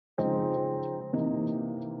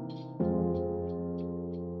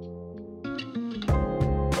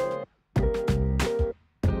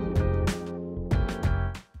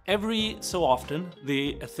Every so often,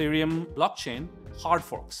 the Ethereum blockchain hard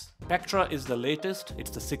forks. Pectra is the latest. It's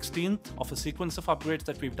the 16th of a sequence of upgrades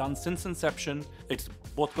that we've done since inception. It's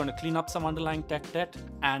both going to clean up some underlying tech debt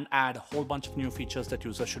and add a whole bunch of new features that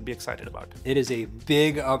users should be excited about. It is a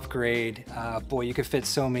big upgrade. Boy, you could fit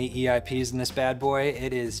so many EIPs in this bad boy.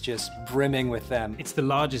 It is just brimming with them. It's the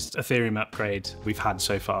largest Ethereum upgrade we've had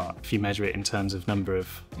so far, if you measure it in terms of number of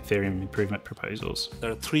Ethereum improvement proposals.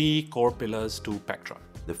 There are 3 core pillars to Pectra.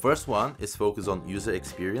 The first one is focused on user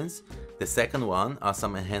experience. The second one are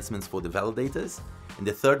some enhancements for the validators. And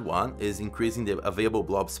the third one is increasing the available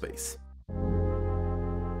blob space.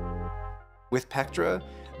 With Pectra,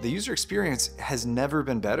 the user experience has never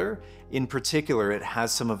been better. In particular, it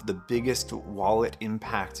has some of the biggest wallet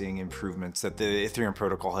impacting improvements that the Ethereum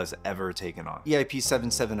protocol has ever taken on. EIP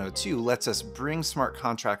 7702 lets us bring smart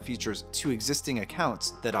contract features to existing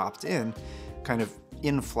accounts that opt in, kind of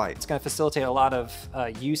in flight. It's going to facilitate a lot of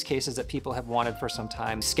use cases that people have wanted for some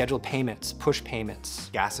time. Scheduled payments, push payments.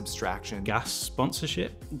 Gas abstraction. Gas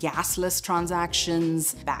sponsorship. Gasless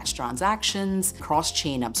transactions, batch transactions,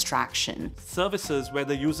 cross-chain abstraction. Services where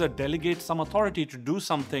the user delegates some authority to do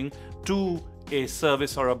something to a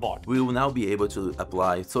service or a bot. We will now be able to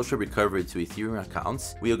apply social recovery to Ethereum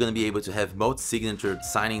accounts. We are going to be able to have multi-signature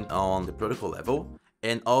signing on the protocol level.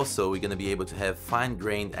 And also, we're going to be able to have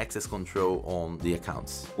fine-grained access control on the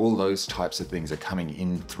accounts. All those types of things are coming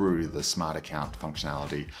in through the smart account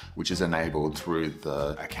functionality, which is enabled through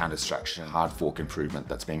the account abstraction hard fork improvement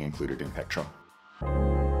that's being included in Pectra.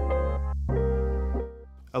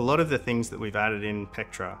 A lot of the things that we've added in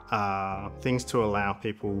Pectra are things to allow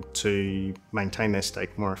people to maintain their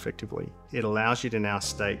stake more effectively. It allows you to now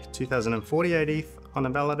stake 2048 ETH on a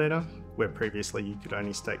validator, where previously you could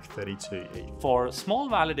only stake 32 ETH. For small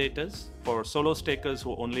validators, for solo stakers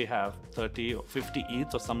who only have 30 or 50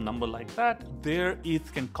 ETH or some number like that, their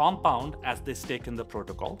ETH can compound as they stake in the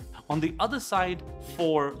protocol. On the other side,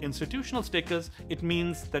 for institutional stakers, it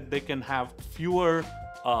means that they can have fewer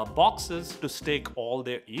boxes to stake all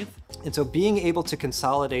their ETH. And so being able to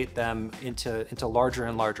consolidate them into larger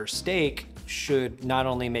and larger stake should not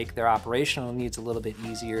only make their operational needs a little bit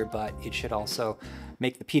easier, but it should also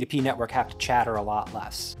make the P2P network have to chatter a lot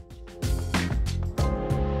less.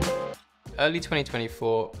 Early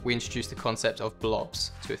 2024, we introduced the concept of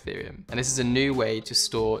blobs to Ethereum. And this is a new way to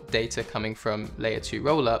store data coming from layer 2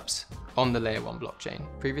 rollups on the layer 1 blockchain.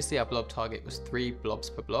 Previously, our blob target was 3 blobs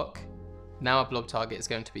per block. Now our blob target is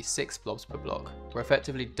going to be 6 blobs per block. We're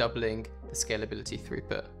effectively doubling the scalability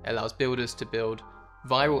throughput. It allows builders to build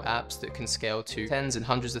viral apps that can scale to tens and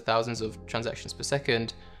hundreds of thousands of transactions per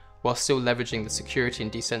second, while still leveraging the security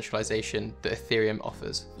and decentralization that Ethereum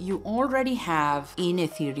offers. You already have in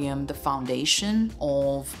Ethereum the foundation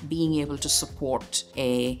of being able to support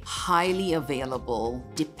a highly available,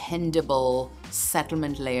 dependable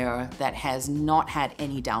settlement layer that has not had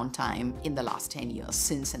any downtime in the last 10 years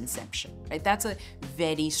since inception. Right? That's a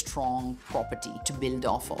very strong property to build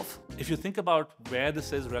off of. If you think about where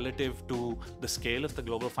this is relative to the scale of the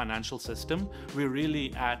global financial system, we're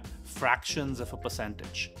really at fractions of a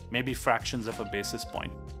percentage, maybe fractions of a basis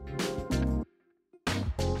point.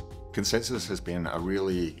 Consensys has been a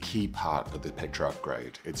really key part of the Pectra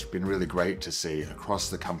upgrade. It's been really great to see across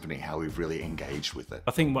the company how we've really engaged with it.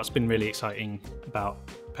 I think what's been really exciting about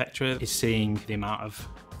Pectra is seeing the amount of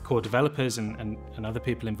core developers and other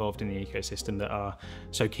people involved in the ecosystem that are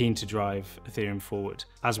so keen to drive Ethereum forward.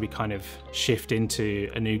 As we kind of shift into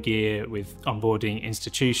a new gear with onboarding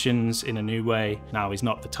institutions in a new way, now is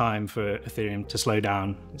not the time for Ethereum to slow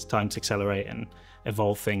down. It's time to accelerate and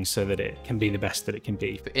evolve things so that it can be the best that it can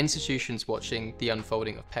be. For institutions watching the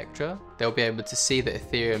unfolding of Pectra, they'll be able to see that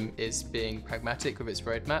Ethereum is being pragmatic with its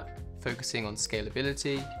roadmap, focusing on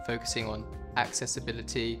scalability, focusing on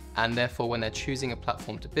accessibility, and therefore when they're choosing a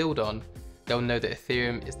platform to build on, they'll know that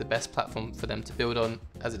Ethereum is the best platform for them to build on,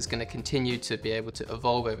 as it's going to continue to be able to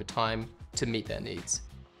evolve over time to meet their needs.